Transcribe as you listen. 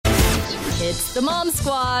It's the Mom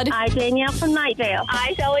Squad. Hi, Danielle from Nightdale.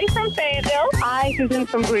 Hi, Shelly from Fayetteville. Hi, Susan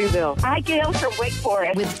from Greenville. Hi, Gail from Wake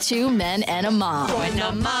Forest. With 2 men and a mom. Join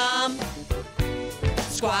the Mom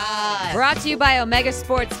Squad. Brought to you by Omega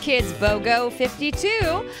Sports Kids BOGO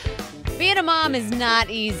 52. Being a mom is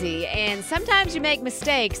not easy, and sometimes you make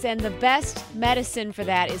mistakes, and the best medicine for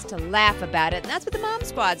that is to laugh about it, and that's what the Mom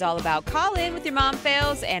Squad's all about. Call in with your mom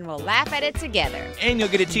fails, and we'll laugh at it together. And you'll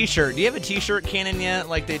get a T-shirt. Do you have a T-shirt cannon yet,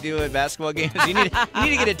 like they do at basketball games? You need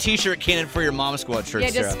to get a T-shirt cannon for your Mom Squad shirt,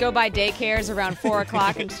 Yeah, just Sarah. go by daycares around 4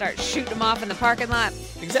 o'clock and start shooting them off in the parking lot.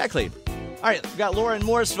 Exactly. All right, we've got Laura in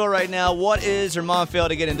Morrisville right now. What is her mom fail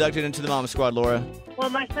to get inducted into the Mom Squad, Laura? Well,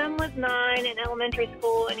 my son was 9 in elementary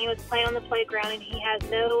school, and he was playing on the playground, and he has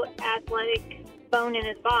no athletic bone in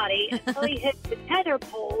his body until he hit the tether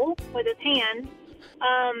pole with his hand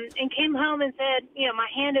and came home and said, my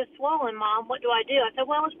hand is swollen, Mom. What do I do? I said,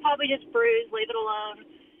 well, it's probably just bruised. Leave it alone.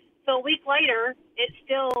 So a week later, it's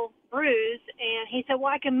still bruised, and he said,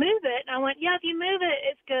 well, I can move it. And I went, yeah, if you move it,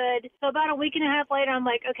 it's good. So about a week and a half later, I'm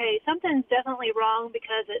like, okay, something's definitely wrong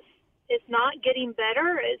because it's not getting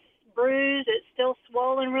better. It's bruised. It's still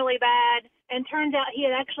swollen really bad. And turns out he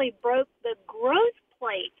had actually broke the growth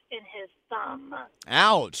plate in his thumb.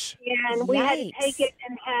 Ouch. And we had to take it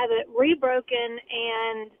and have it rebroken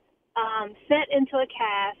and set into a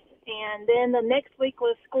cast. And then the next week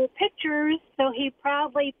was school pictures. So he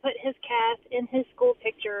proudly put his cast in his school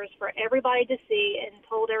pictures for everybody to see and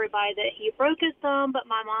told everybody that he broke his thumb, but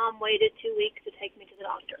my mom waited 2 weeks to take me to the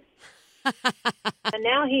doctor. And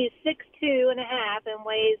now he's 6'2" and a half and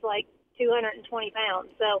weighs like 220 pounds.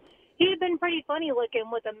 So he had been pretty funny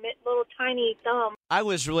looking with a little tiny thumb. I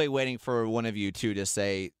was really waiting for one of you two to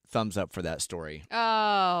say thumbs up for that story.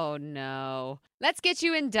 Oh, no. Let's get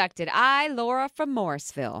you inducted. I, Laura from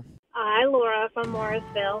Morrisville. I, Laura from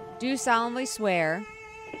Morrisville. Do solemnly swear.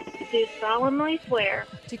 Do solemnly swear.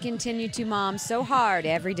 To continue to mom so hard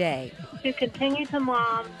every day. To continue to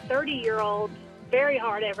mom 30-year-olds very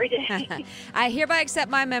hard every day. I hereby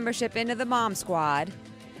accept my membership into the Mom Squad.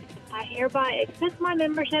 I hereby accept my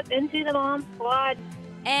membership into the Mom Squad.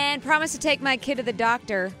 And promise to take my kid to the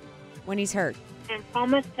doctor when he's hurt. And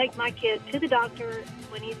promise to take my kid to the doctor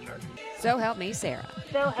when he's hurt. So help me, Sarah.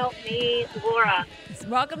 So help me, Laura.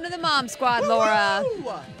 Welcome to the Mom Squad, Laura.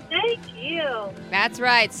 Thank you. That's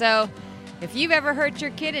right. So if you've ever hurt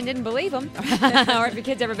your kid and didn't believe him, or if your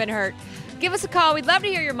kid's ever been hurt, give us a call. We'd love to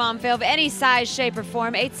hear your mom fail of any size, shape, or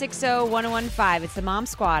form. 860-1015. It's the Mom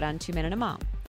Squad on 2 Men and a Mom.